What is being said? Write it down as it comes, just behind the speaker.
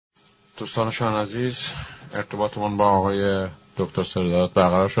دوستانشان عزیز، ارتباطمون با آقای دکتر سدارت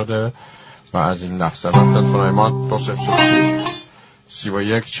برقرار شده و از این لحظه هم تلفن ما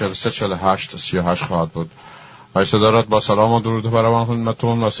 206-31-43-48-38 خواهد بود. آقای صدارت، با سلام و درود فراوان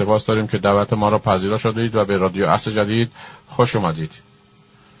خدمتتون و سپاس داریم که دعوت ما را پذیرا شدید و به رادیو عصر جدید خوش اومدید.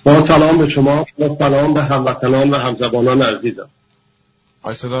 با سلام به شما و سلام به هموطنان و همزبانان عزیزم.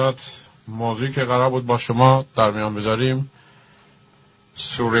 آقای صدارت، موضوعی که قرار بود با شما در میان بذاریم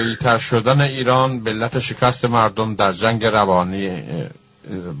سوریه تر شدن ایران، بعلت شکست مردم در جنگ روانی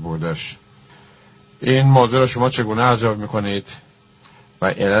بودش. این موضوع را شما چگونه ارزیابی میکنید و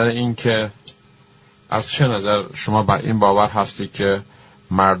علل این که از چه نظر شما با این باور هستید که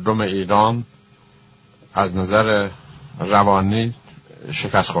مردم ایران از نظر روانی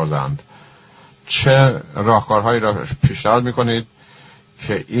شکست خوردند؟ چه راهکارهایی را پیشنهاد میکنید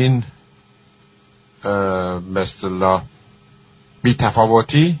که این به اصطلاح بی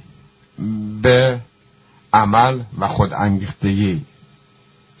تفاوتی به عمل و خود انگیختگی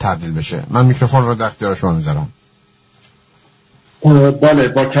تبدیل بشه؟ من میکروفون رو در اختیار شما میذارم. بله،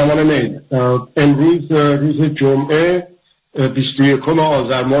 با کمال میل. امروز روز جمعه 21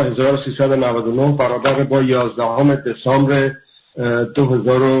 آذر ماه 1399 برابر با 11 دسامبر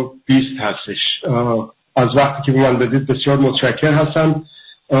 2020 هستش. از وقتی که من بدید بسیار متشکر هستم.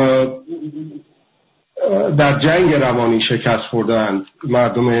 در جنگ روانی شکست خوردند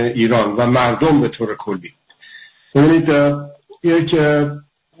مردم ایران و مردم به طور کلی. ببینید، یک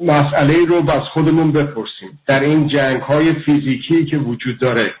مسئله رو از خودمون بپرسیم. در این جنگ‌های فیزیکی که وجود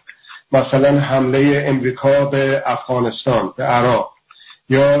داره، مثلا حمله امریکا به افغانستان، به عراق،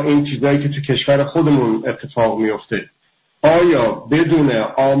 یا این چیزایی که تو کشور خودمون اتفاق میفته، آیا بدون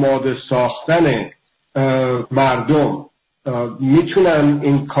آماده ساختن مردم میتونن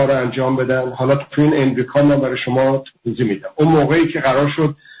این کار رو انجام بدن؟ حالا تو این امریکا من برای شما توضیح میدم. اون موقعی که قرار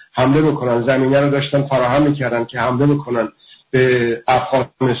شد حمله بکنن، زمینه رو داشتن فراهم میکردن که حمله بکنن به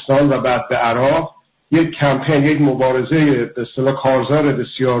افغانستان و بعد به عراق، یک کمپین، یک مبارزه به اصطلاح کارزار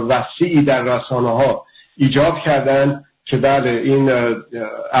بسیار وسیعی در رسانه‌ها ایجاد کردن که بله این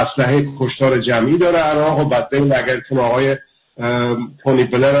اسلحه کشتار جمعی داره عراق. و بعد اگر که آقای تونی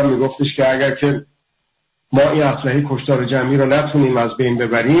بلر هم میگفتش که اگر که ما این اسلحه کشتار جمعی رو نتونیم از بین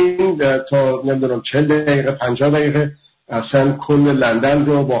ببریم، تا نمیدونم 40 دقیقه 50 دقیقه اصلا کل لندن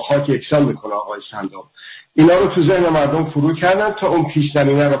رو با خاک یکسان میکنه آقای صندوق. اینا رو تو ذهن مردم فرو کردن تا اون پیش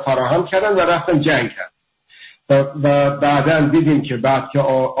زمینه رو فراهم کردن و رفتن جنگ کردن. و بعداً دیدیم که بعد که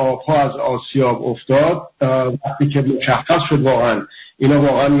آبها از آسیاب افتاد، وقتی که مشخص شد واقعا اینا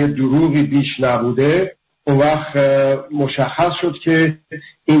واقعا یه دروغی بیش نبوده، اون وقت مشخص شد که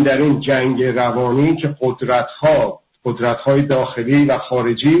این در این جنگ روانی که قدرت‌های داخلی و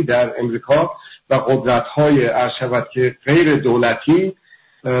خارجی در امریکا و قدرت‌های ارشبت که غیر دولتی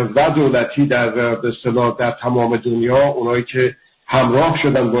و دولتی در به اصطلاح در تمام دنیا، اونایی که همراه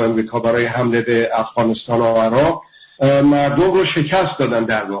شدن با امریکا برای حمله به افغانستان و عراق، مردم رو شکست دادن.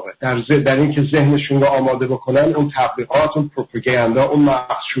 در واقع در این که ذهنشون رو آماده بکنن، اون تبلیغات، اون پروپاگاندا، اون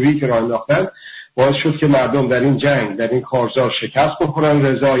مخشویی که راه انداختن باعث شد که مردم در این جنگ، در این کارزار شکست بخورن،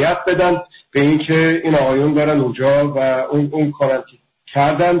 رضایت بدن به این که این آقایون دارن اونجا و اون کارن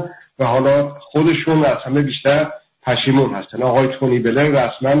کردن و حالا خودشون از همه بیشتر پشیمون هستن. آقای تونی بلر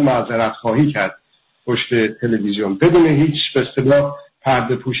رسما معذرت خواهی کرد پشت تلویزیون بدون هیچ به اصطلاح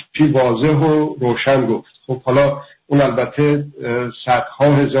پرده پوشی، واضح و روشن گفت. خب حالا اون البته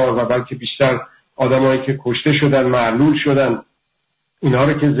صدها هزار و بلکه بیشتر آدمایی که کشته شدن، معلول شدن، اینا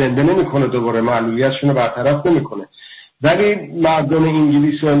رو که زنده نمیکنه، دوباره معلولیتشون رو برطرف نمیکنه، ولی مردم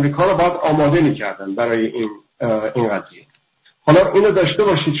انگلیس و امریکا رو باید آماده میکردن برای این قضیه. حالا اینو داشته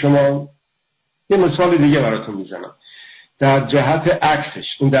باشید شما. یه مثال دیگه براتون میزنم. در جهت عکسش،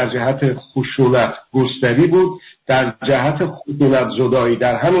 این در جهت خشونت گستری بود، در جهت خشونت زدایی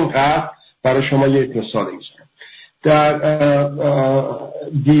در همین قرن برای شما یک مثال میزنم. در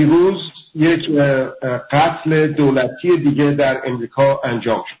دیروز یک قتل دولتی دیگه در امریکا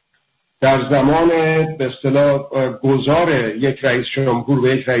انجام شد. در زمان به اصطلاح گذار یک رئیس جمهور به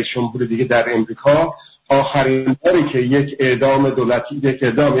یک رئیس جمهور دیگه در امریکا، آخرین باری که یک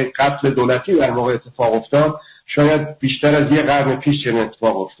قتل دولتی در واقع اتفاق افتاد شاید بیشتر از یک قرن پیش چنین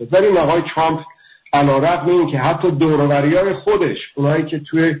اتفاق افتاد. ولی آقای ترامپ علیرغم این که حتی دوروریای خودش، اونایی که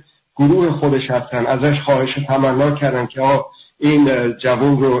توی گروه خودش هستن، ازش خواهش و تمنا کردن که این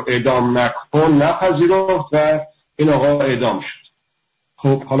جوان رو اعدام نکن، نپذیرفت و این آقا اعدام شد.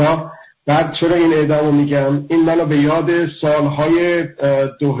 خب حالا بعد چرا این اعدامو میگم؟ این منو به یاد سالهای 2013-14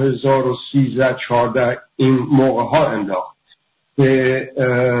 این موقع ها انداخت به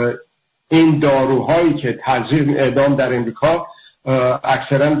این داروهایی که تزریق اعدام در امریکا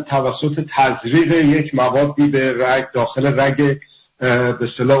اکثرا توسط تزریق یک موادی به رگ داخل رگ به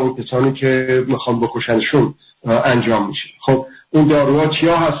اصطلاح اون کسانی که میخوان بکشنشون انجام میشه. خب اون داروها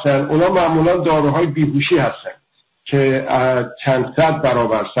چیا هستن؟ اونا معمولا داروهای بیهوشی هستن که چند صد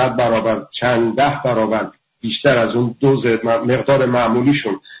برابر، 100 برابر، چند 10 برابر بیشتر از اون دوز مقدار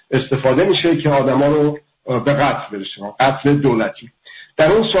معمولیشون استفاده میشه که آدما رو به قتل برسونه، قتل دولتی.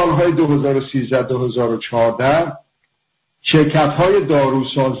 در اون سالهای 2013-2014 شرکت‌های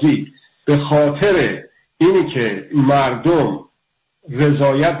داروسازی به خاطر اینی که مردم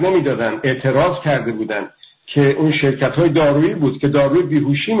رضایت نمیدادن، اعتراض کرده بودن که اون شرکت‌های دارویی بود که داروی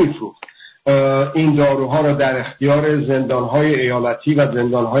بیهوشی میفروخت، این داروها را در اختیار زندان‌های ایالتی و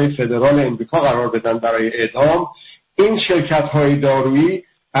زندان‌های فدرال امریکا قرار بدن برای اعدام. این شرکت‌های دارویی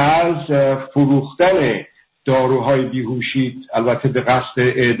از فروختن داروهای بیهوشی، البته به قصد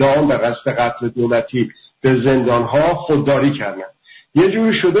اعدام و قصد قتل دولتی، به زندان‌ها خودداری کردن. یه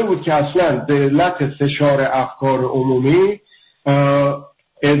جوری شده بود که اصلاً به علت فشار افکار عمومی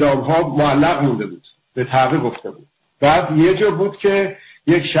اعدام‌ها معلق مونده بود، به تعویق افتاده بود. بعد یه جا بود که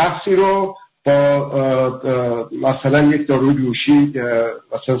یک شخصی رو با مثلا یک داروی بیهوشی،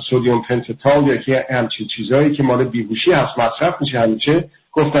 مثلا سدیم پنتتال یا که همچین چیزایی که مال بیهوشی هست مصرف میشه، همیشه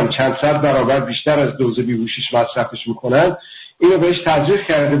گفتم چند صد برابر بیشتر از دوز بیهوشیش مصرفش میکنن، اینو بهش تزریق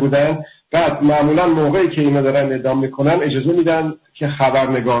کرده بودن. بعد معمولا موقعی که اینو دارن اعدام میکنن اجازه میدن که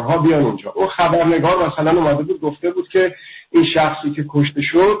خبرنگارها بیان اونجا. اون خبرنگار مثلا اومده بود گفته بود که این شخصی که کشته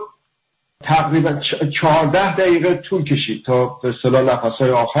شد تقریبا 14 دقیقه طول کشید تا به اصطلاح نفس‌های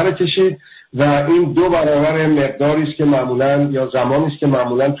آخر کشید و این 2 برابر مقداری است که معمولا یا زمانی است که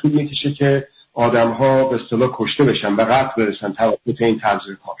معمولا طول میکشه که آدم‌ها به اصطلاح کشته بشن، به قتل برسن توسط این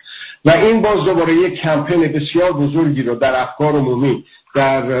تزریق‌ها. و این باز دوباره یک کمپین بسیار بزرگی رو در افکار عمومی،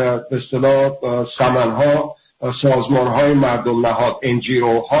 در به اصطلاح سمن‌ها، سازمان‌های مردم نهاد،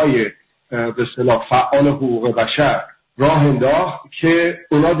 NGO-های به اصطلاح فعال حقوق بشر راه انداخت که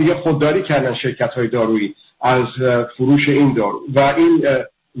اونا دیگه خودداری کردن شرکت‌های دارویی از فروش این دارو و این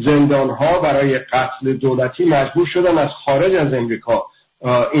زندان‌ها برای قتل دولتی مجبور شدن از خارج از امریکا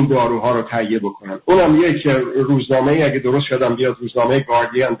این داروها رو تهیه بکنن. اونم یک روزنامه، اگه درست یادم بیاد، روزنامه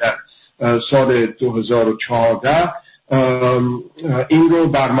گاردین در سال 2014 این رو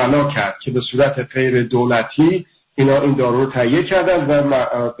برملا کرد که به صورت غیر دولتی اینا این دارو رو تهیه کردن و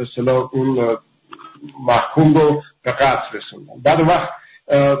به اصطلاح اون محکوم رو به قتل رسوندن. بعد وقت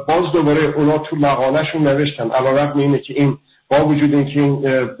باز دوباره اونا تو مقالهشون نوشتن علیرغم اینه که این با وجود اینکه این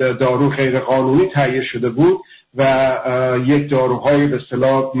دارو غیر قانونی تهیه شده بود و یک داروهای به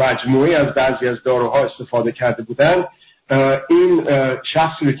اصطلاح مجموعه از بعضی از داروها استفاده کرده بودن، این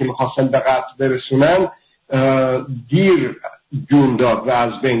شخصی رو که می‌خواستن به قتل برسونن دیر جون داد و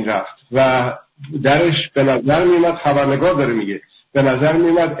از بین رفت و درش به نظر میاد، خبرنگار داره میگه، به نظر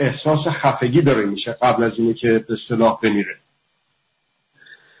میاد احساس خفگی داره میشه قبل از اینی که به اصطلاح بمیره.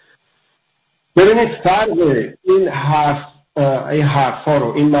 ببینید فرق این حرفا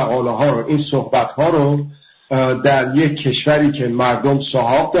رو، این مقاله ها رو، این صحبت ها رو در یک کشوری که مردم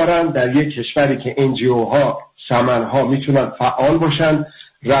صاحب دارن، در یک کشوری که NGO ها، سمن ها میتونن فعال باشن،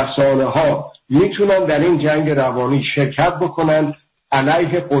 رسانه ها میتونن در این جنگ روانی شرکت بکنن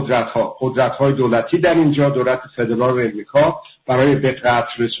علیه قدرت های دولتی، در اینجا دولت فدرال امریکا، برای به قتل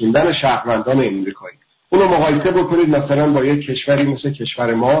رسوندن شهروندان امریکایی. اونو مقایسه بکنید مثلا با یک کشوری مثل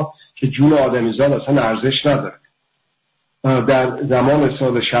کشور ما که جون آدمیزاد اصلا ارزش نداره. در زمان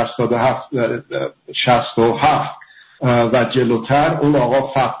سال 67 و جلوتر اون آقا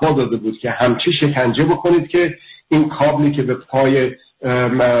فتوا داده بود که همچی شکنجه بکنید که این کابلی که به پای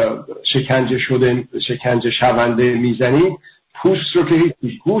شکنجه شونده میزنید پوست رو که هیچ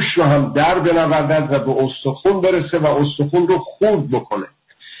گوش رو هم در بنوردد و به استخون برسه و استخون رو خورد بکنه.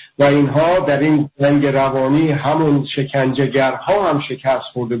 و اینها در این جنگ روانی همون شکنجهگرها هم شکست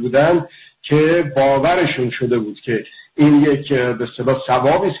خورده بودن که باورشون شده بود که این یک به اصطلاح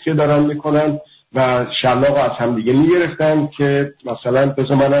ثوابی است که دارن میکنن و شلاق از هم دیگه میگرفتن که مثلا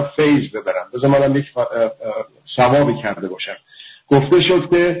بذار منم فیض ببرم، بذار منم یک ثوابی کرده باشم. گفته شد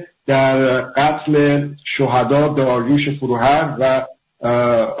که در قتل شهدا داریوش فروهر و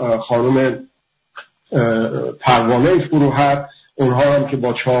خانم پروانه فروهر، اونها هم که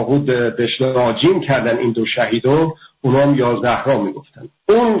با چاقو دشناجین کردن این دو شهیدو، اونها هم 11 را میگفتن.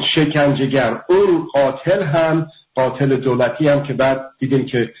 اون شکنجهگر، اون قاتل هم قاتل دولتی هم که بعد دیدیم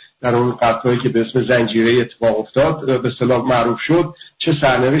که در اون قتلایی که به اسم زنجیره اتفاق افتاد به اصطلاح معروف شد، چه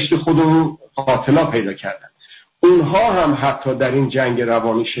سرنوشت خود اون قاتلا پیدا کردن. اونها هم حتی در این جنگ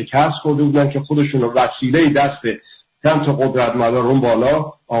روانی شکست خورده بودن که خودشون رو وسیله دست چند تا قدرتمدار اون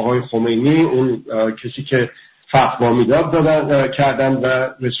بالا، آقای خمینی، اون کسی که فتوا میداد کردن و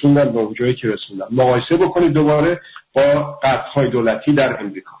رسوندن به اونجایی که رسوندن. مقایسه بکنید دوباره با قطعهای دولتی در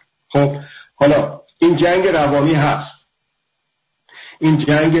امریکا. خب حالا این جنگ روانی هست. این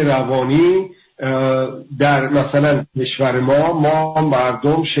جنگ روانی در مثلا کشور ما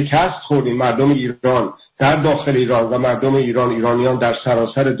مردم شکست خوردیم، مردم ایران در داخل ایران و مردم ایرانیان در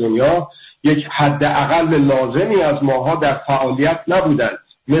سراسر دنیا یک حد اقل لازمی از ماها در فعالیت نبودن،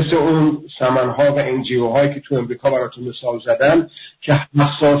 مثل اون سمنها و انجیو هایی که تو امریکا براتون مثال زدم که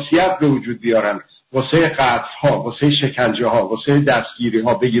حساسیت به وجود بیارن واسه قتل ها، واسه شکنجه ها، واسه دستگیری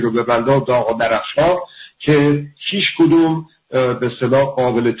ها، بگیر و ببنده و داغ و درفش ها که هیچ کدوم به اصطلاح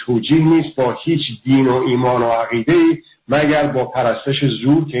قابل توجیه نیست با هیچ دین و ایمان و عقیده‌ای مگر با پرستش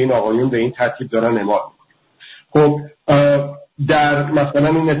زور که این آقایون به این ترتیب دارن اعمال میکنن. خب در مثلا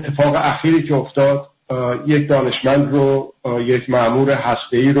این اتفاق اخیری که افتاد، یک دانشمند رو، یک مأمور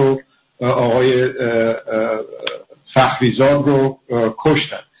هسته‌ای رو، آقای فخریزاد رو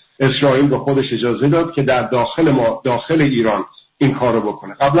کشتن. اسرائیل به خودش اجازه داد که در داخل ایران این کارو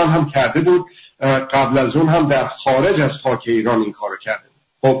بکنه. قبلا هم کرده بود، قبل از اون هم در خارج از خاک ایران این کارو کرده.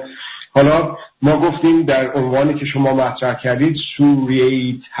 خب حالا ما گفتیم در عنوانی که شما مطرح کردید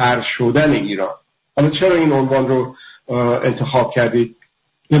سوریه‌ای تر شدن ایران. حالا چرا این عنوان رو انتخاب کردید؟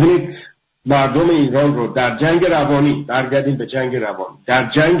 ببینید مردم ایران رو در جنگ روانی، برگردیم به جنگ روانی، در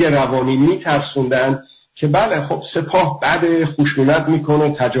جنگ روانی میترسوندن که بله خب سپاه بعد خشونت میکنه،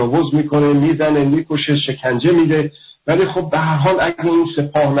 تجاوز میکنه، میزنه، میکشه، شکنجه میده، ولی خب به هر حال اگه این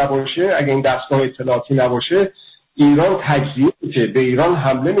سپاه نباشه، اگه این دستگاه اطلاعاتی نباشه، ایران تجزیه میشه، به ایران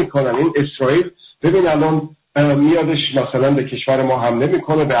حمله میکنن. این اسرائیل ببین الان میادش مثلا به کشور ما حمله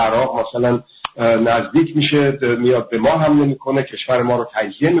میکنه، به عراق مثلا نزدیک میشه، میاد به ما حمله میکنه، کشور ما رو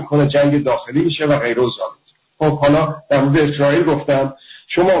تجزیه میکنه، جنگ داخلی میشه و غیره و ذالک. خب حالا در مورد اسرائیل گفتم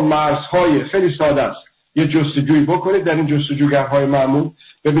شما مرزهای خیلی ساده است، یه جستجوی بکنید در این جستجوگرهای معمول،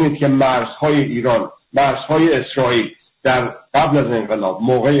 ببینید که مرزهای ایران، مرزهای اسرائیل در قبل از انقلاب،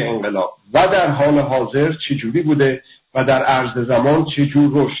 موقع انقلاب و در حال حاضر چجوری بوده و در عرض زمان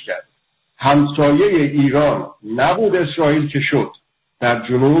چجور رشد کرد. همسایه ایران نبود اسرائیل که شد در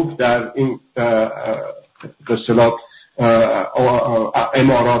جنوب، در این به اصطلاح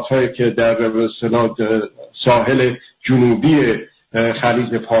امارات‌هایی که در به اصطلاح ساحل جنوبی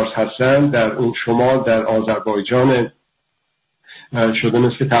خلیج فارس هستند، در اون شمال در آذربایجان شده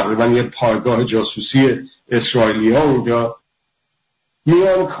مثل که تقریبا یه پایگاه جاسوسی اسرائیلی ها اونجا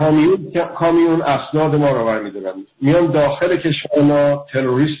میان کامیون اسناد ما رو برمی‌دارن، میان داخل کشور ما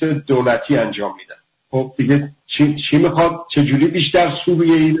تروریست دولتی انجام میدن. خب دیگه چی میخواد؟ چجوری بیشتر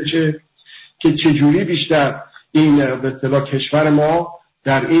سوریه‌ای بشه؟ که چجوری بیشتر این به اصطلاح کشور ما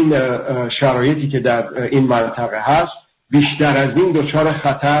در این شرایطی که در این منطقه هست بیشتر از این دچار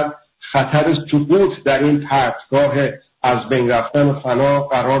خطر سقوط در این پرتگاه از بین رفتن و فنا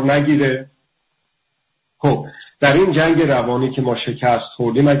قرار نگیره. خب در این جنگ روانی که ما شکست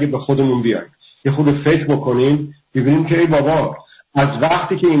خوردیم، اگه به خودمون بیایم یه خود فکر بکنیم، ببینیم که ای بابا از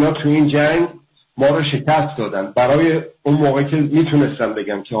وقتی که اینا تو این جنگ ما رو شکست دادن، برای اون موقع که میتونستم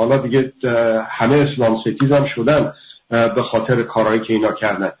بگم که حالا دیگه همه اسلام ستیز هم شدن به خاطر کارهایی که اینا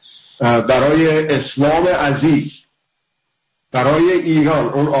کردن، برای اسلام عزیز، برای ایران،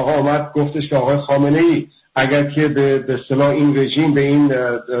 اون آقا اومد گفتش که آقای خامنه‌ای اگر که به اصطلاح این رژیم، به این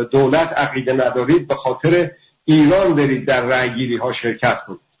دولت عقیده ندارید، به خاطر ایران برید در رأیگیری ها شرکت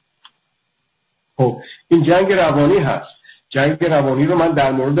کنید. خب این جنگ روانی هست. جنگ روانی رو من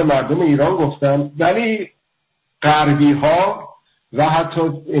در مورد مردم ایران گفتم، ولی غربی ها و حتی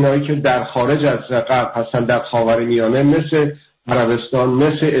اینایی که در خارج از غرب هستن، در خاورمیانه، مثل عربستان،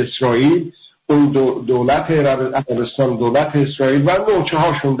 مثل اسرائیل، اون دولت عربستان، دولت اسرائیل و نوچه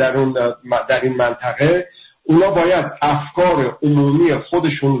هاشون در این منطقه، اونا باید افکار عمومی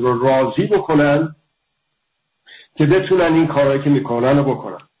خودشون رو راضی بکنن که بتونن این کارهایی که میکنن رو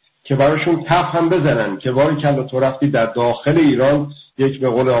بکنن، که براشون کف هم بزنن که وای کلا تو رفتی در داخل ایران، یک به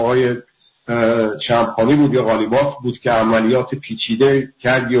قول آقای شمخانی بود یا غالیباف بود که عملیات پیچیده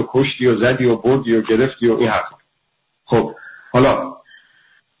کردی و کشتی و زدی و بردی و گرفتی و این حرفا. خب حالا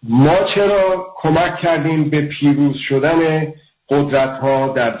ما چرا کمک کردیم به پیروز شدن قدرت‌ها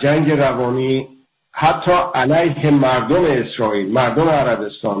در جنگ روانی، حتی علیه مردم اسرائیل، مردم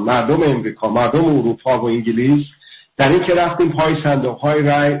عربستان، مردم امریکا، مردم اروپا و انگلیس، در این که رفتیم پای صندوق‌های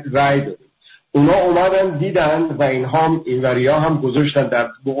رای دادیم. اونا اومدن دیدن و اینوریا هم گذاشتن در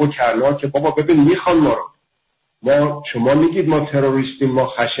بوق و کرنا که بابا ببین میخوان ما رو، شما میگید ما تروریستیم، ما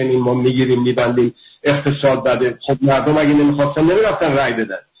خشنیم، ما میگیریم میبندیم، اقتصاد بده. خب مردم اگه نمیخواستن نمیرفتن رای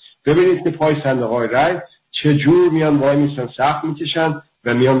بدن. ببینید که پای صندوق‌های رای چجور میان وای میستن، صف میکشن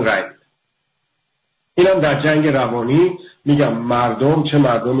و میان رای میدن. اینم در جنگ روانی میگم مردم، چه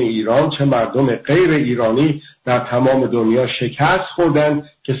مردم ایران چه مردم غیر ایرانی در تمام دنیا شکست خوردن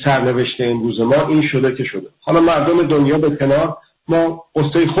که سرنوشت امروز ما این شده که شده. حالا مردم دنیا به کنار، ما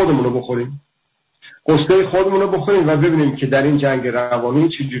قصه خودمون رو بخوریم، قصه خودمون رو بخوریم و ببینیم که در این جنگ روانی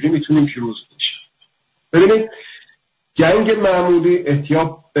چجوری میتونیم پیروز بشیم. ببینید جنگ معمولی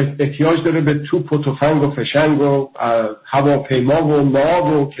احتیاج داره به توپ و تفنگ و فشنگ و هواپیما و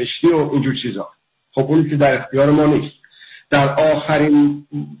ناو و کشتی و اینجور چیزا. خب اونی که در اختیار ما نیست. در آخرین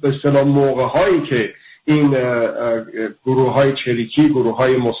به اصطلاح موقع‌هایی که این گروه‌های چریکی،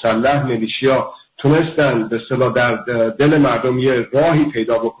 گروه‌های مسلح، میلیشیا تونستن به اصطلاح در دل مردم یه راهی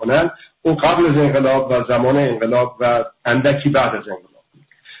پیدا بکنن، اون قبل از انقلاب و زمان انقلاب و اندکی بعد از انقلاب،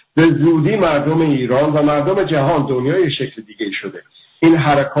 به زودی مردم ایران و مردم جهان دنیای شکل دیگه شده. این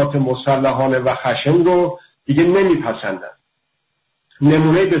حرکات مسلحانه و خشن رو دیگه نمیپسندن.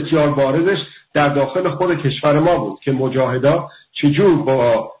 نمونه بسیار باردش در داخل خود کشور ما بود که مجاهدا چجور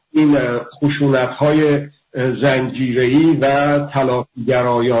با این خشونت‌های زنجیره‌ای و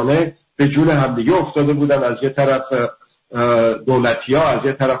تلافی‌گرایانه به جون همدیگه افتاده بودن. از یه طرف دولتی‌ها، از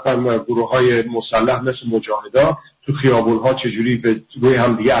یه طرف هم گروه‌های مسلح مثل مجاهدا تو خیابون‌ها چجوری به روی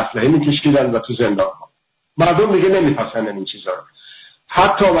همدیگه اسلحه می‌کشیدن و تو زندان‌ها. مردم دیگه نمی‌پسندن این چیزا رو.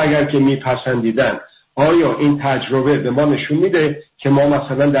 حتی اگر که می‌پسندیدن، آیا این تجربه به ما نشون میده که ما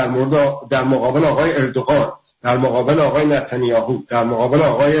مثلا در مقابل آقای اردوغان، در مقابل آقای نتانیاهو، در مقابل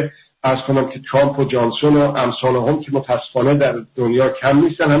آقای که ترامپ و جانسون و امثال هم که متاسفانه در دنیا کم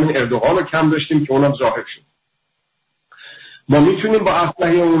نیستن، همین اردوغان رو کم داشتیم که اونم ظاهر شد، ما میتونیم با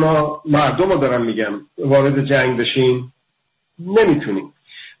اسلحه اونا، مردم رو دارم میگم، وارد جنگ بشیم؟ نمیتونیم.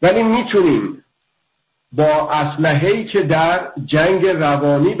 ولی میتونیم با اسلحه‌ای که در جنگ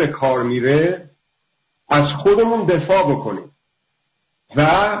روانی به کار میره از خودمون دفاع بکنیم و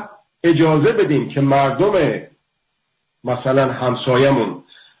اجازه بدیم که مردم مثلا همسایمون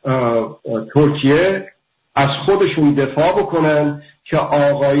ترکیه از خودشون دفاع بکنن که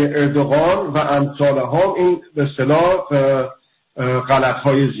آقای اردوغان و امثالهم این به اصطلاح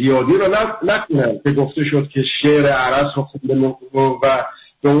غلط‌های زیادی رو نکنن که گفته شد که شعر عرس رو خونده و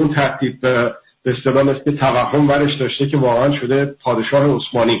به اون ترتیب به اصطلاح مثل توهم ورش داشته که واقعا شده پادشاه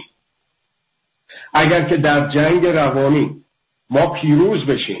عثمانی. اگر که در جنگ روانی ما پیروز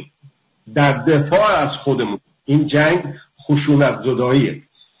بشیم در دفاع از خودمون، این جنگ خشونت زداییه.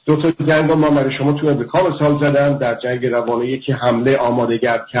 دو تا جنگ ما برای شما تو امریکا مثال زدم. در جنگ روانی یکی حمله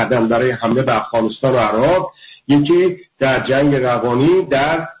آماده‌گرد کردن برای حمله به افغانستان و عراق، یکی در جنگ روانی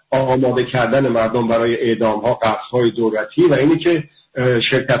در آماده کردن مردم برای اعدام‌ها، قتل‌های دولتی و اینی که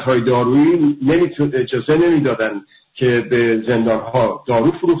شرکت‌های دارویی اجازه نمیدادن که به زندان‌ها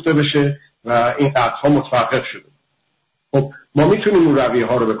دارو فروخته بشه و این قتل‌ها متوقف شده. خب ما میتونیم اون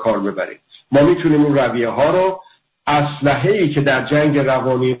رویه‌ها رو به کار ببریم. ما میتونیم اون رویه‌ها رو، اسلحه‌ای که در جنگ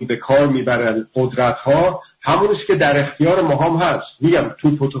روانی به کار میبرن قدرت‌ها، همونیست که در اختیار ما هم هست. میگم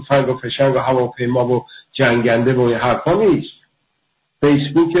توپ و تفنگ و فشنگ و هواپیما و جنگنده و این حرفا نیست.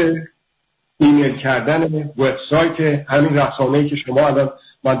 فیسبوک، ایمیل کردن، وبسایت، همین رسانه‌ای که شما الان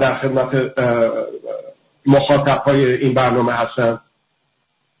من در خدمت مخاطب‌های این برنامه هستم،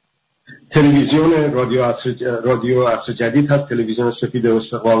 تلویزیون رادیو عصر جدید هست، تلویزیون سفید و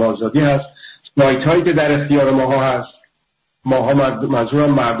استقلال آزادی هست، سایت هایی که در اختیار ماها هست، ماها منظورم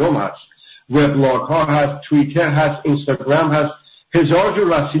مردم هست، وبلاگ ها هست، توییتر هست، اینستاگرام هست، هزار جور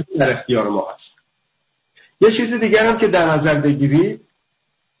وسیله در اختیار ما هست. یه چیز دیگر هم که در نظر بگیرید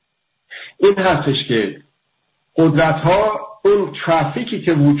این هستش که قدرت ها اون ترافیکی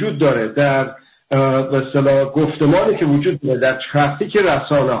که وجود داره در به اصطلاح گفتمانی که وجود داره در ترافیک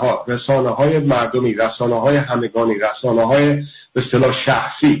رسانه های مردمی، رسانه های همگانی، رسانه های به اصطلاح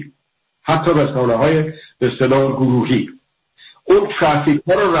شخصی، حتی رسانه های به اصطلاح گروهی، اون ترافیک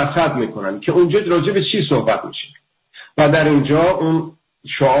ها رو رصد میکنن که اونجا راجع به چی صحبت میشه. و در اینجا اون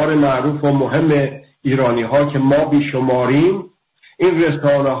شعار معروف و مهم ایرانی ها که ما بیشماریم، این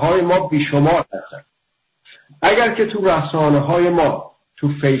رسانه های ما بیشمار هستن. اگر که تو رسانه های ما، تو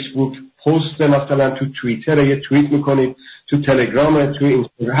فیسبوک پست، مثلا تو توییتر یه توییت میکنید، تو تلگرام، تو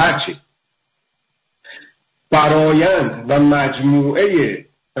اینستاگرام، هرچی، برآیند و مجموعه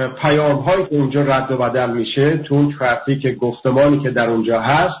پیام هایی که اونجا رد و بدل میشه تو اون ترافیک گفتمانی که در اونجا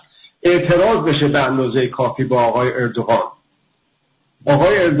هست، اعتراض بشه به اندازه کافی با آقای اردوغان.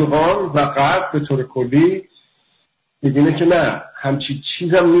 آقای اردوغان و غرب به طور کلی میگه که نه، همچی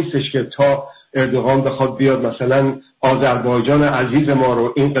چیزم نیستش که تا اردوغان بخواد بیاد مثلا آذربایجان عزیز ما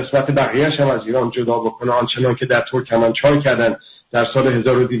رو، این قسمت بقیه‌اش هم از ایران جدا بکنه، آنچنان که در ترکمنچای کردن در سال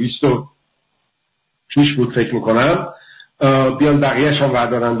 1200 پیش بود فکر میکنم، بیان بقیه‌اش هم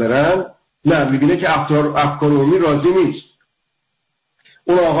بردارن برن. نه، میبینه که افکار عمومی راضی نیست.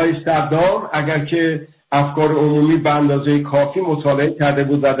 اون آقای صدام اگر که افکار عمومی به اندازه کافی مطالعه کرده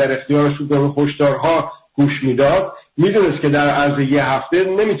بود و در اختیارش بود و هشدارها گوش میداد، میدونست که در عرض یه هفته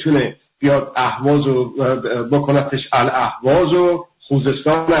نمیتونه بیاد اهواز و بکنتش الاهواز و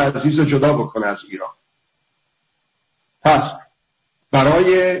خوزستان عزیز رو جدا بکنه از ایران. پس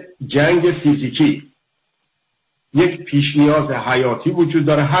برای جنگ فیزیکی یک پیش نیاز حیاتی وجود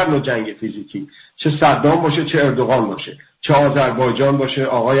داره، هر نوع جنگ فیزیکی، چه صدام باشه، چه اردوغان باشه، چه آذربایجان باشه،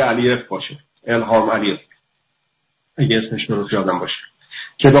 آقای علیف باشه، الهام علیف اگه اسمش درست یادم باشه،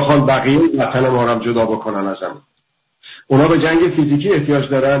 که بخوان بقیه وطن ما رو جدا بکنن از هم. اونا به جنگ فیزیکی احتیاج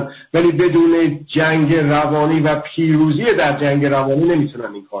دارن، ولی بدون جنگ روانی و پیروزی در جنگ روانی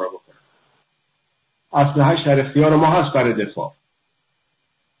نمیتونن این کارو بکنن. اسلحه‌اش در اختیار ما هست برای دفاع.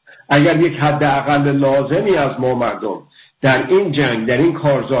 اگر یک حداقل لازمی از ما مردم در این جنگ، در این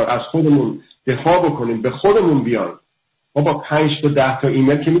کارزار از خودمون دفاع بکنیم، به خودمون بیان. ما با 5 تا 10 تا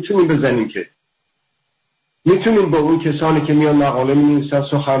ایمیل که میتونیم بزنیم، که میتونیم با اون کسانی که میان مقاله می‌نویسن،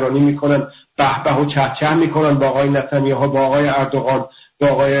 سخنرانی میکنن، به به و چهچه میکنن با آقای نتانیاهو، با آقای اردوغان، با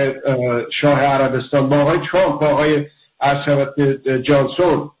آقای شاه عربستان، با آقای ترامپ، با آقای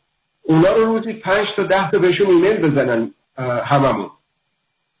جانسون، اونا رو روزی 5 تا 10 تا بهشون ایمیل بزنن هممون.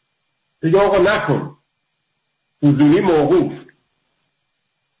 دیگه آقا نکن، حضوری موقوف.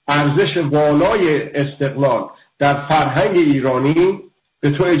 ارزش والای استقلال در فرهنگ ایرانی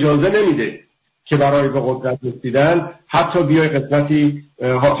به تو اجازه نمیده که برای به قدرت رسیدن حتی بیای قسمتی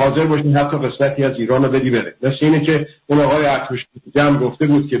حاضر باشی، حتی قسمتی از ایران رو بدی بره. مثل اینه که اون آقای ارتش گفته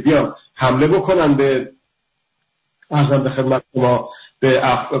بود که بیان حمله بکنن به ارزم به خدمت ما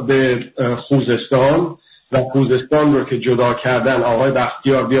به خوزستان، و خوزستان رو که جدا کردن آقای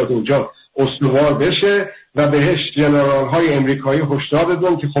بختیار بیاد اونجا استوار بشه و بهش جنرال های امریکایی هشدار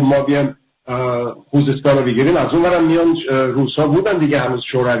دادن که خب ما بیان خوزستان رو بگیریم. از اون ورم میان روسا بودن دیگه، هنوز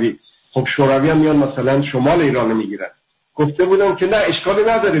شوروی، خب شوروی هم میان مثلا شمال ایران رو میگیرن. گفته بودن که نه اشکالی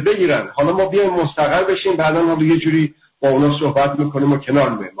نداره بگیرن، حالا ما بیایم مستقر بشیم، بعدا حالا یه جوری با اونا صحبت میکنیم و کنار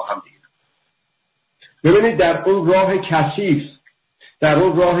میایم با هم دیگه. ببینید در اون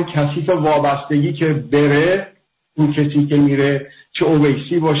راه کثیف وابستگی که بره، اون کسی که میره، چه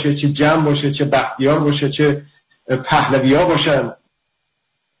اویسی باشه، چه جمع باشه، چه بختیار باشه، چه پهلویا باشن،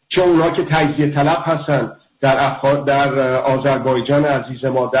 چه اونا که تجزیه طلب هستن در آذربایجان عزیز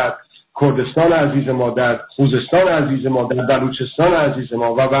ما، در کردستان عزیز ما، در خوزستان عزیز ما، در بلوچستان عزیز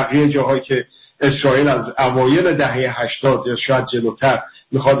ما و بقیه جاهایی که اسرائیل از اوایل دهه 80 یا شاید جلوتر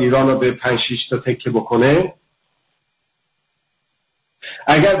میخواد ایران رو به 5-6 تا تکه بکنه.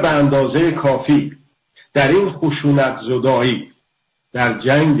 اگر به اندازه کافی در این خشونت زدایی، در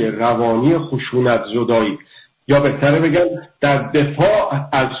جنگ روانی خشونت زدایی، یا بهتره بگم در دفاع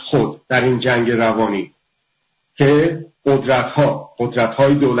از خود در این جنگ روانی، که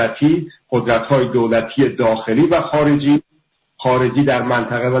قدرت‌های دولتی داخلی و خارجی در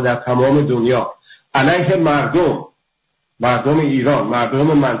منطقه و در تمام دنیا علیه مردم ایران،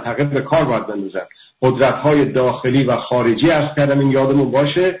 مردم منطقه به کار باید بندازن. قدرت‌های داخلی و خارجی از کردم، این یادمون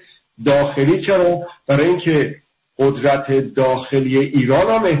باشه. داخلی چرا؟ برای اینکه قدرت داخلی ایران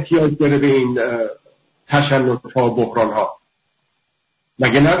هم احتیاج داره به این تشنج‌ها و بحران‌ها.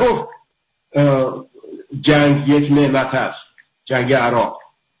 مگه نگفت جنگ یک نعمت است، جنگ عراق؟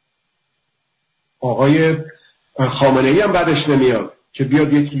 آقای خامنه‌ای هم بعدش نمیاد که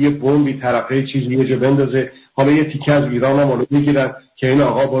بیاد یه بمبی طرفه چیزی یه جا بندازه، حالا یه تیکه از ایران هم حالا میگیرن که این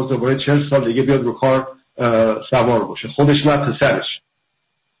آقا باز دوباره 40 سال دیگه بیاد رو کار سوار باشه، خودش نه پسرش.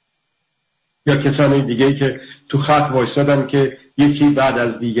 یا کسانی دیگه که تو خط وایسادن که یکی بعد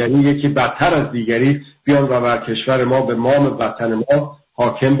از دیگری، یکی بدتر از دیگری بیان و بر کشور ما، به نام وطن ما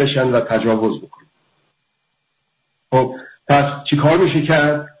حاکم بشن و تجاوز بکنن. خب پس چی کار میشه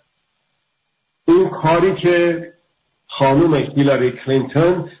کرد؟ اون کاری که خانم هیلاری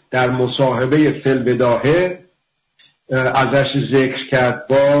کلینتون در مصاحبه فی‌البداهه ازش ذکر کرد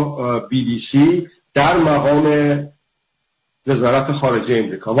با BBC در مقام وزارت خارجه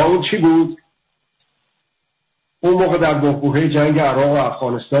امریکا. و اون چی بود؟ اون موقع در بحبوحه جنگ عراق و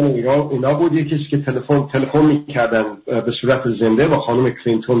افغانستان و ایران اینا بود، یکی که تلفن میکردن به صورت زنده با خانم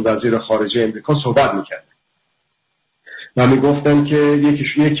کلینتون وزیر خارجه امریکا صحبت میکردن و میگفتن که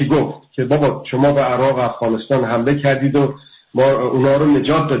یکی گفت که بابا شما به عراق و افغانستان حمله کردید و ما اونا رو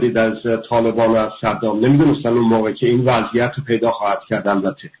نجات دادید از طالبان و از صدام. نمیدونستن اون موقع که این وضعیت رو پیدا خواهد کرد.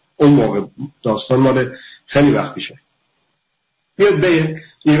 البته اون موقع داستان مال خیلی وقت پیشه. بیاد به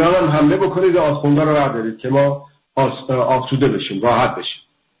ایران هم حمله بکنید و آخونده رو بردارید که ما آسوده بشیم، راحت بشیم.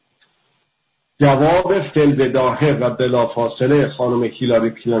 جواب فی‌البداهه و بلافاصله خانم هیلاری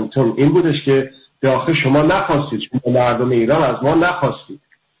کلینتون این بودش که به آخر شما نخواستید، شما مردم ایران از ما نخواستید.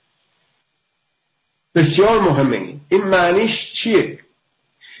 بسیار مهمه. این معنیش چیه؟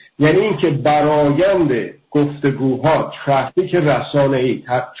 یعنی اینکه برآیند گفتگوها، ترافیک رسانه‌ای،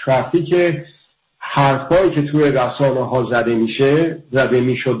 ترافیک حرفایی که توی رسانه‌ها زده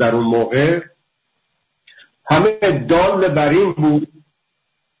میشد در اون موقع، همه دال بر این بود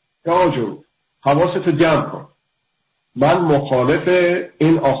که آجون حواستو جمع کن، من مخالف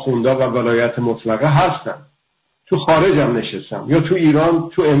این آخوندا و ولایت مطلقه هستم، تو خارجم نشستم یا تو ایران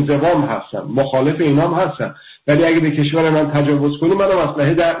تو انضمام هستم، مخالف اینام هستم، ولی اگه به کشور من تجاوز کنی منم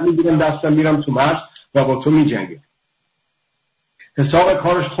اسلحه میگیرم دستم میرم تو مرز و با تو میجنگم. حساب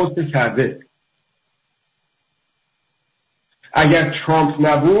کارش خود کرده. اگر ترامپ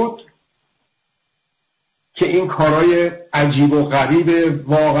نبود که این کارهای عجیب و غریب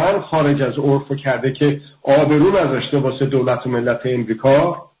واقعا خارج از عرف کرده که آبرو نذاشته واسه دولت و ملت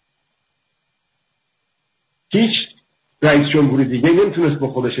امریکا، هیچ رئیس جمهوری دیگه نمیتونست به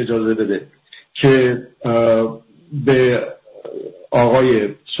خودش اجازه بده که به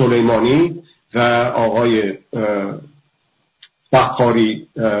آقای سلیمانی و آقای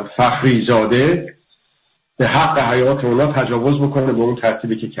فخری زاده به حق حیات اونا تجاوز بکنه به اون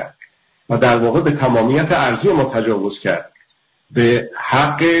ترتیبی که کرد و در واقع به تمامیت ارضی ما تجاوز کرد، به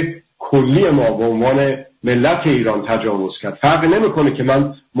حق کلی ما به عنوان ملت ایران تجاوز کرد. فرق نمیکنه که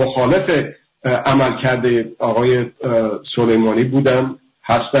من مخالف عملکرد آقای سلیمانی بودم،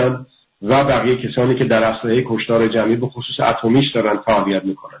 هستم و بقیه کسانی که در اسلحه کشتار جمعی به خصوص اتمیش دارن فعالیت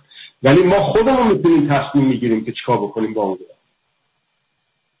میکنن، ولی ما خودمون میتونیم تصمیم میگیریم که چیکار بکنیم با اون.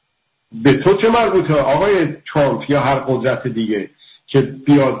 به تو چه مربوطه آقای ترامپ یا هر قدرت دیگه که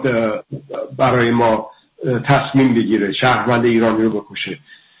بیاد برای ما تصمیم بگیره شهروند ایرانی رو بکشه؟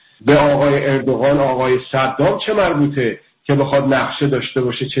 به آقای اردوغان، آقای صدام چه مربوطه که بخواد نقشه داشته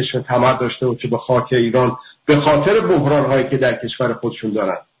باشه، چشم طمع داشته باشه به خاک ایران به خاطر بحران هایی که در کشور خودشون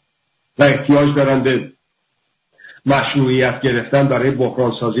دارن و احتیاج دارن به مشروعیت گرفتن برای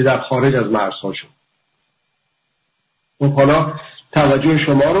بحران سازی در خارج از مرزهاشون. اون حالا توجه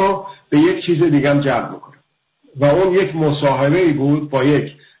شما رو به یک چیز دیگه هم جلب میکنه و اون یک مصاحبه‌ای بود با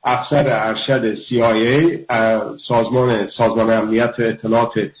یک افسر ارشد CIA سازمان امنیت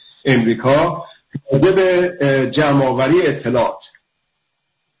اطلاعات امریکا راجع به جمع‌آوری اطلاعات.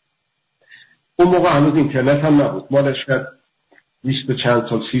 اون موقع هنوز اینترنت هم نبود، مالش شاید 20 و چند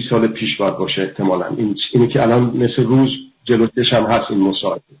سال 30 سال پیش باید باشه احتمالاً. اینی که الان مثل روز جلوتش هم هست این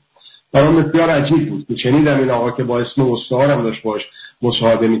مصاحبه. برام بسیار عجیب بود که شنیدم این آقا که با اسم مستعارم داشت باش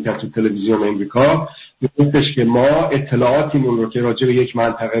مصاحبه میکرد تو تلویزیون امریکا، میگفتش که ما اطلاعاتیمون رو که راجع به یک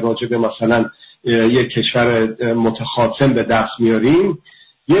منطقه، راجع به مثلا یک کشور متخاصم به دست میاریم،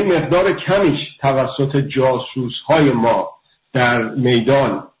 یه مقدار کمیش توسط جاسوس‌های ما در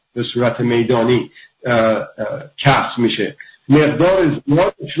میدان به صورت میدانی کسب میشه، مقدار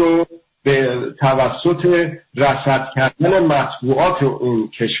زیادش رو به توسط رصد کردن مطبوعات اون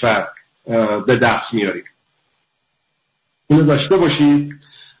کشور به دست میاریم. اینو داشته باشید.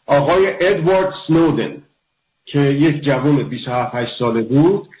 آقای ادوارد سنودن که یک جوان 27-8 ساله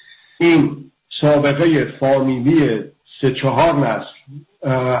بود، این سابقه فامیلی 3-4 نسل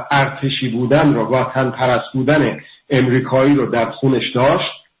ارتشی بودن رو، وطن پرست بودن امریکایی رو در خونش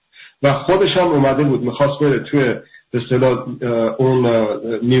داشت و خودش هم اومده بود میخواست بره توی به اصطلاح اون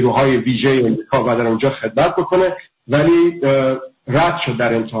نیروهای ویژه امریکا و در اونجا خدمت بکنه، ولی رد شد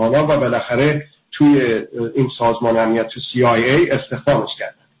در امتحانات و بالاخره توی این سازمان امنیت تو CIA استخدامش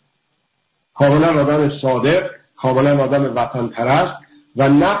کردن. کاملا آدم صادق، کاملا آدم وطن پرست و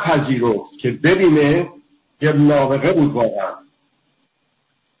نپذیرفت که ببینه یه نابغه بود واقعا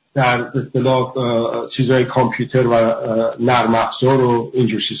در اصطلاح چیزای کامپیوتر و نرم افزار و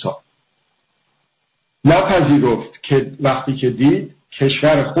اینجور چیزها. نپذیرفت که وقتی که دید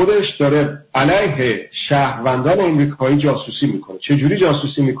کشور خودش داره علیه شهروندان امریکایی جاسوسی میکنه. چجوری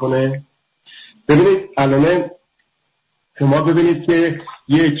جاسوسی میکنه؟ ببینید الان شما ببینید که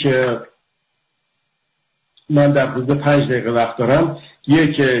یک، من در حدود 5 دقیقه وقت دارم،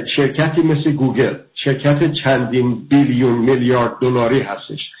 یک شرکتی مثل گوگل، شرکت چندین بیلیون میلیارد دلاری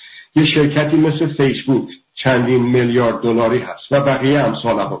هستش، یک شرکتی مثل فیسبوک چندین میلیارد دلاری هست و بقیه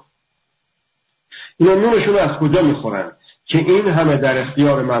امثال هم. اینا نونشون از کجا میخورن که این همه در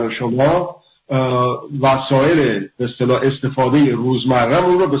اختیار من و شما وسایل به اصطلاح استفاده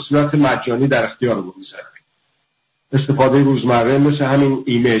روزمره‌مون رو به صورت مجانی در اختیارمون میذارن. استفاده روزمره مثل همین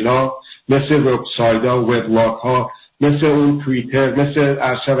ایمیل ها، مثل وبسایت ها، وبلاگ ها، مثل اون توییتر، مثل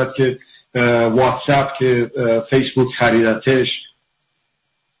ارشبت که واتساپ که فیسبوک خریدتش.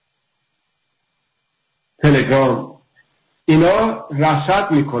 تلگرام، اینا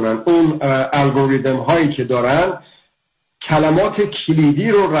رصد میکنن، اون الگوریتم هایی که دارن کلمات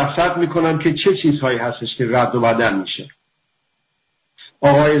کلیدی رو رصد میکنن که چه چیزهایی هستش که رد و بدل میشه.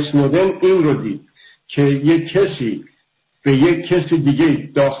 آقای اسنودن این رو دید که یک کسی به یک کسی دیگه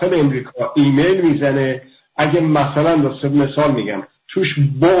داخل امریکا ایمیل میزنه، اگه مثلا مثال میگم توش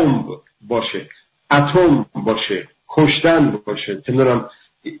بمب باشه، اتم باشه، کشتن باشه، نمیدونم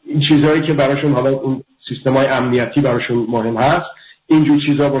این چیزهایی که براشون حالا اون سیستم‌های امنیتی براشون مهم هست، اینجور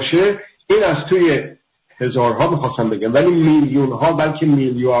چیزا باشه، این از توی هزارها میخواستم بگم ولی میلیون‌ها بلکه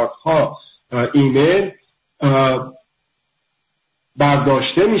میلیاردها ایمیل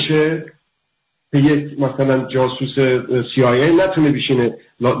برداشته میشه که یک مثلا جاسوس CIA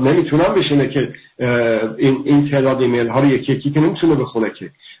نمیتونم بشینه که این تعداد ایمیل ها رو یکی که نمیتونه بخونه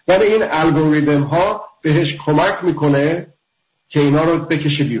که، ولی این الگوریتم ها بهش کمک میکنه که اینا رو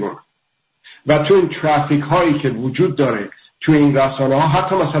بکشه بیرون. و تو این ترافیک هایی که وجود داره تو این رسانه ها،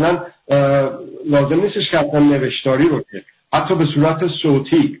 حتی مثلا لازم نیستش که اصلا نوشتاری رو که حتی به صورت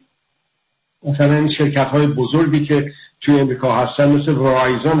صوتی، مثلا این شرکت های بزرگی که توی امریکا هستن مثل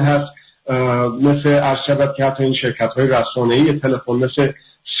ورایزن هست، مثل ارشبت که حتی این شرکت های رسانه‌ای تلفن مثل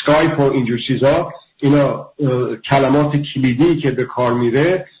سکایپ و اینجور چیزا، اینا کلمات کلیدی که به کار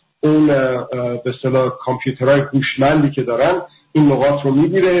میره، اون به اصطلاح کامپیوترهای هوشمندی که دارن این نقاط رو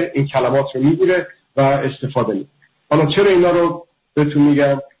میگیره، این کلمات رو میگیره و استفاده میکنه. حالا چرا اینا رو بهتون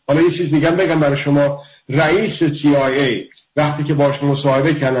میگم؟ حالا یه چیز میگم بگم برای شما. رئیس CIA وقتی که باهاش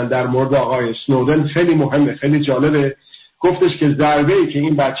مصاحبه کردن در مورد آقای اسنودن، خیلی مهمه، خیلی جالبه، گفتش که ضربه‌ای که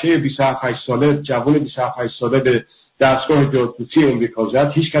این بچه 27 ساله، جوان 27 ساله به دستگاه دادگستری امریکا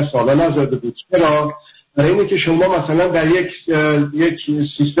زد، هیچ کس سالا نزده بود. چرا؟ برای اینه که شما مثلا در یک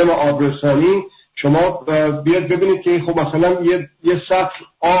سیستم آبرسانی شما بیاد ببینید که خب مثلا یه سطل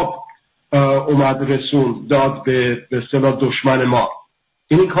آب اومد رسوند داد به اصطلاح دشمن ما،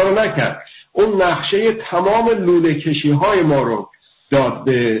 این کارو نکرد. اون نقشه تمام لوله کشی های ما رو داد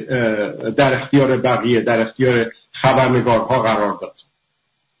در اختیار بقیه، در اختیار خبرنگارها قرار داد.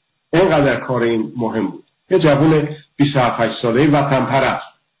 اینقدر کار این مهم بود. یه جوان 27 ساله وطن پرست.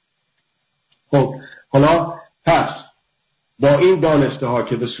 خب حالا پس با این دانسته ها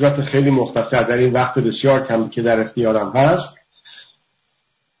که به صورت خیلی مختصر در این وقت بسیار کم که در اختیارم هست،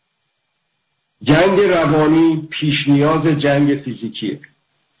 جنگ روانی پیش نیاز جنگ فیزیکیه.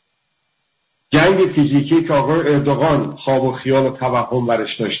 جنگ فیزیکی که آقای اردوغان خواب و خیال و توهم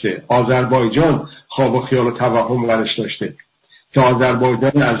ورش داشته، آذربایجان خواب و خیال و توهم ورش داشته که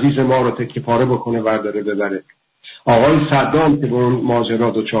آذربایجان عزیز ما رو تکه پاره بکنه ورداره ببره، آقای صدام که به اون ماجرا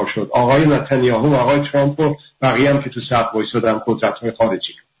دچار شد، آقای نتانیاهو و آقای ترامپ و بقیه هم که تو صف وایسادن قدرت‌های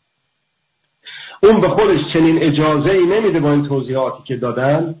خارجی. اون به خودش چنین اجازه‌ای نمیده با این توضیحاتی که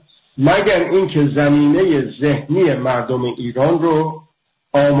دادن، مگر اینکه زمینه ذهنی مردم ایران رو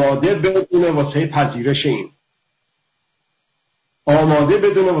آماده بدونه واسه پذیرش این، آماده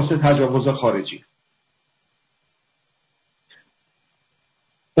بدونه واسه تجاوز خارجی.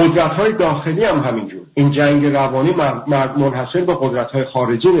 قدرت‌های داخلی هم همینجور. این جنگ روانی منحصر به قدرت‌های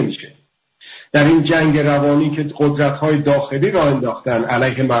خارجی نمیشه. در این جنگ روانی که قدرت‌های داخلی را انداختن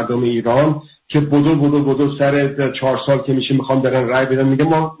علیه مردم ایران که بدو سر 4 سال که میشه میخوان برن رای بدن، میگه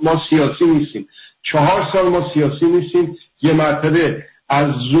ما سیاسی نیستیم. 4 سال ما سیاسی نیستیم. یه مرتبه از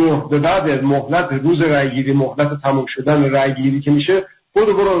ظهر به بعد مهلت روز رایگیری، مهلت تموم شدن رایگیری که میشه،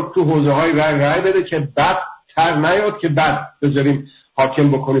 برو تو حوزه های رای بده که بعد تر نیاد که بعد بذاریم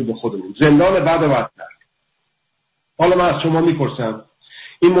حاکم بکنیم به خودمون. زندان بعد و بدتر. حالا من از شما میپرسم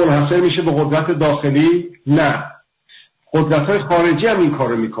این منحصر میشه به قدرت داخلی؟ نه. قدرت‌های خارجی هم این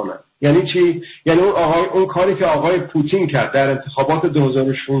کارو میکنن. یعنی چی؟ یعنی اون کاری که آقای پوتین کرد در انتخابات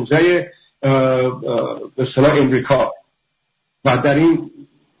 2016 به اصطلاح امریکا و در این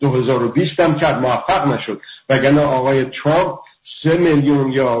 2020 هم کرد، موفق نشد، وگرنه آقای ترامپ 3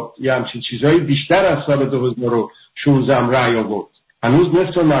 میلیون یا همچین چیزایی بیشتر از سال 2016 رأی آورد. هنوز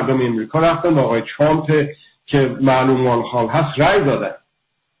نصف مردم امریکا رفتن با آقای ترامپ که معلوم الحال هست رأی دادن.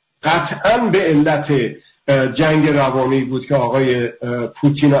 قطعاً به علت جنگ روانی بود که آقای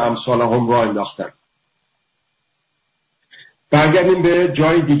پوتین و امثال هم را انداختن. برگردیم به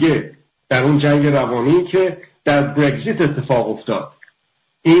جای دیگه در اون جنگ روانی که در برگزیت اتفاق افتاد.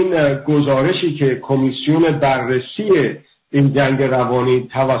 این گزارشی که کمیسیون بررسی این جنگ روانی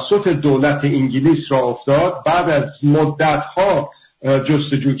توسط دولت انگلیس را افتاد، بعد از مدت‌ها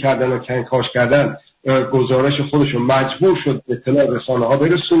جستجو کردن و کنکاش کردن، گزارش خودشو مجبور شد به اطلاع رسانه‌ها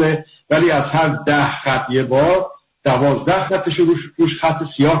برسونه، ولی از هر 10 خط یه بار 12 خطش روش خط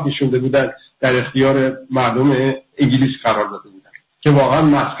سیاه نشونده بودن، در اختیار مردم انگلیس قرار داده بودن که واقعا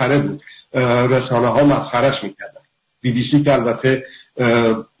مسخره بود. رسانه ها مسخرش میکردن. BBC که البته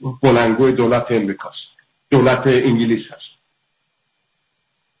بلندگوی دولت امریکاست، دولت انگلیس هست.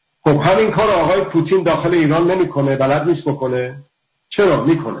 خب همین کار آقای پوتین داخل ایران نمیکنه، بلد نیست بکنه. چرا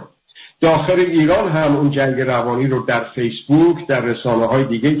میکنه؟ داخل ایران هم اون جنگ روانی رو در فیسبوک، در رسانه‌های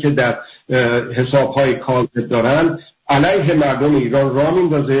دیگه که در حساب‌های کاذب دارن علیه مردم ایران راه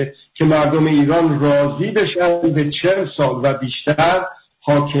میندازه که مردم ایران راضی بشن به 40 سال و بیشتر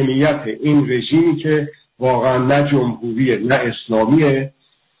حاکمیت این رژیمی که واقعا نه جمهوریه نه اسلامیه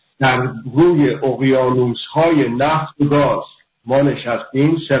در روی اقیانوس‌های نفت و گاز ما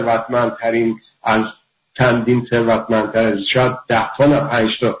نشستیم، ثروتمندترین از چندین ثروتمندتر، شاید 10 تا نه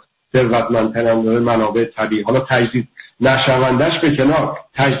 5 تا ثروتمندترین منابع طبیعی، حالا تجدید نشوندش به کنار،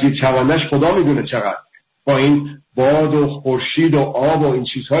 تجدید شوندش خدا میدونه چقدر، با این باد و خورشید و آب و این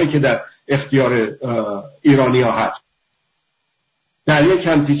چیزهایی که در اختیار ایرانی ها هست. در یک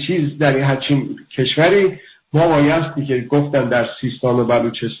همچین چیز در این همچین کشوری ما بایستی که گفتن در سیستان و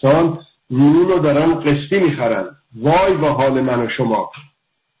بلوچستان نون رو دارن قسطی میخرن. وای با حال من و شما.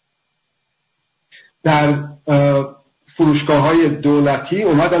 در فروشگاه‌های دولتی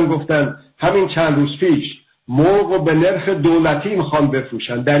اومدن گفتن همین چند روز پیش مرغ رو به نرخ دولتی میخوان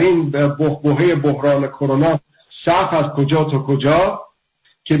بفروشن. در این بحبوحه بحران کرونا صف از کجا تا کجا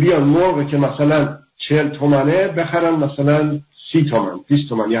که بیان مرغ که مثلا 40 تومنه بخرن مثلا 30 تومن 20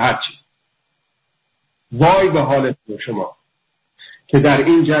 تومن یا هر چی. وای به حال شما که در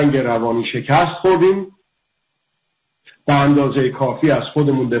این جنگ روانی شکست خوردیم، به اندازه کافی از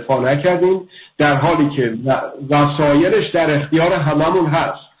خودمون دفاع نکردیم، در حالی که وسایلش در اختیار هممون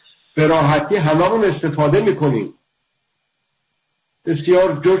هست، به راحتی هممون استفاده میکنیم.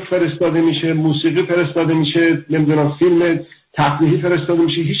 بسیار جوک فرستاده میشه، موسیقی فرستاده میشه، نمیدونم فیلم تفریحی فرستاده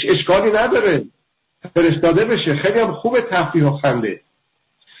میشه، هیچ اشکالی نداره فرستاده بشه، خیلی هم خوبه تفریح و خنده.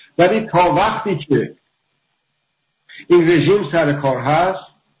 ولی تا وقتی که این رژیم سر کار هست،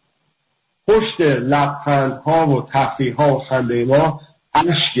 پشت لبخندها و تفریحها و خنده ما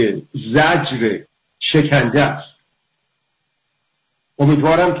اشک، زجر، شکنجه است.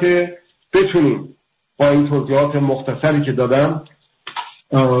 امیدوارم که بتونیم با این توضیحات مختصری که دادم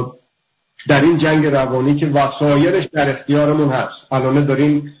در این جنگ روانی که وسایلش در اختیارمون هست، الان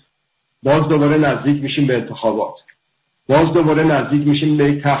داریم باز دوباره نزدیک میشیم به انتخابات، باز دوباره نزدیک میشیم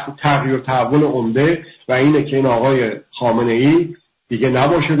به تغییر و تحول عمده و اینه که این آقای خامنه ای دیگه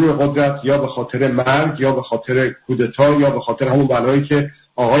نباشه روی قدرت، یا به خاطر مرگ یا به خاطر کودتا یا به خاطر همون بلایی که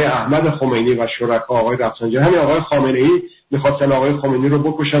آقای احمد خمینی و شرکا آقای رفسنجانی، همین آقای خامنه ای میخواستن آقای خمینی رو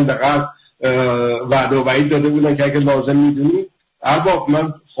بکشن، به قلب وعده و وعید داده بودن که اگه لازم میدونی ارباب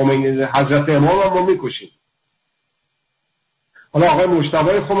من خمینی حضرت امام هم ما میکشیم. حالا آقای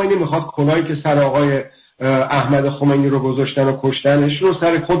مجتبی خمینی میخواد کلاهی که سر آقای احمد خمینی رو گذاشتن و کشتنش رو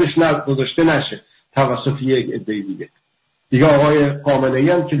سر خودش گذاشته نشه توسط یک عده دیگه آقای خامنه ای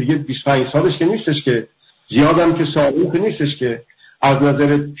هم که دیگه 25 سالش که نیستش، که زیادم که سالم که نیستش، که از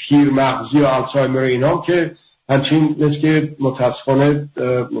نظر پیر مغزی و آلزایمر اینا که همچین نیست که متاسفانه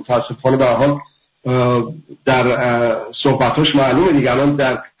به هر حال در صحبتاش معلومه دیگه. الان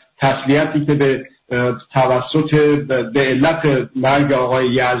در تسلیتی که به توسط بعلت مرگ آقای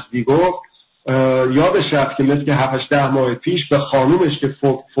یزدی گفت یادش رفت که مثل که 7-8 ماه پیش به خانومش که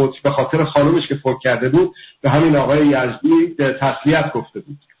به خاطر خانومش که فوت کرده بود به همین آقای یزدی تسلیت گفته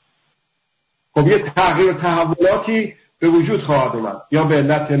بود. خب یه تغییر تحولاتی به وجود خواهد اومد، یا به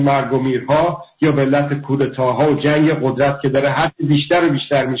علت مرگ و میرها، یا به علت کودتاها و جنگ قدرت که داره حد بیشتر و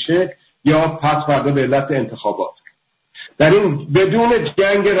بیشتر میشه، یا پس فردا به علت انتخابات. در این بدون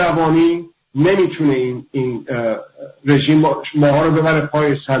جنگ روانی نمیتونه این رژیم ماها رو ببره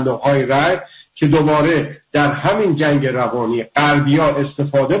پای صندوق‌های رای که دوباره در همین جنگ روانی غربی‌ها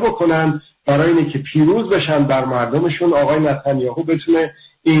استفاده بکنن برای اینکه پیروز بشن بر مردمشون. آقای نتانیاهو بتونه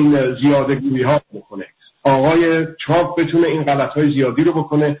این زیادگویی‌ها بکنه، آقای ترامپ بتونه این غلط‌های زیادی رو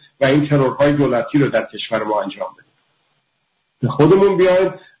بکنه و این ترورهای دولتی رو در کشور ما انجام بده. خودمون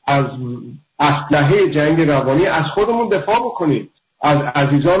بیایم از اسلحه جنگ روانی از خودمون دفاع بکنیم، از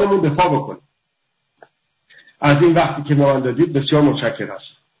عزیزانمون دفاع بکنیم. از این وقتی که ما دادید بسیار متشکرم هستم.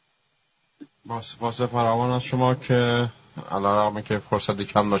 با سپاس فراوان از شما که علیرغم که فرصتی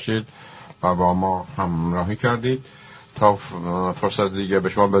کم داشتید و با ما همراهی کردید. تا فرصت دیگه به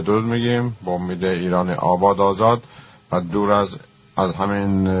شما بدرود میگیم، با امید ایران آباد آزاد و دور از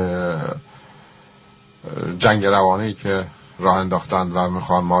همین جنگ روانی که راه انداختند و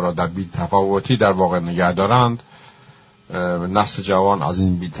میخوان ما را در بی‌تفاوتی در واقع نگه دارند. نسل جوان از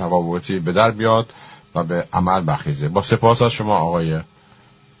این بی‌تفاوتی به در بیاد و به عمل برخیزه. با سپاس از شما آقای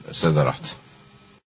صدارت.